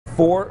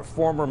Four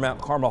former Mount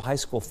Carmel High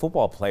School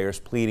football players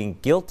pleading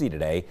guilty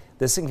today,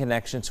 this in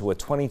connection to a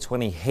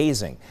 2020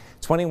 hazing.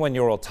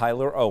 21-year-old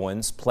Tyler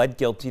Owens pled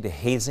guilty to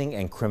hazing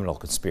and criminal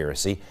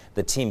conspiracy.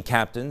 The team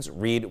captains,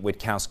 Reed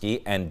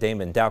Witkowski and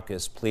Damon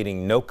Daukus,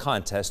 pleading no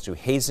contest to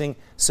hazing,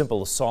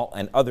 simple assault,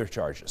 and other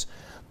charges.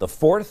 The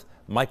fourth,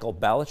 Michael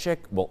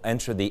Balichick, will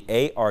enter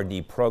the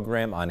ARD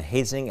program on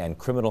hazing and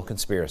criminal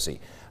conspiracy.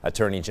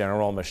 Attorney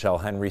General Michelle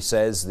Henry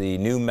says the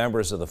new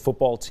members of the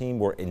football team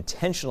were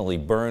intentionally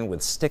burned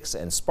with sticks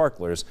and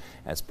sparklers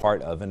as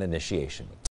part of an initiation.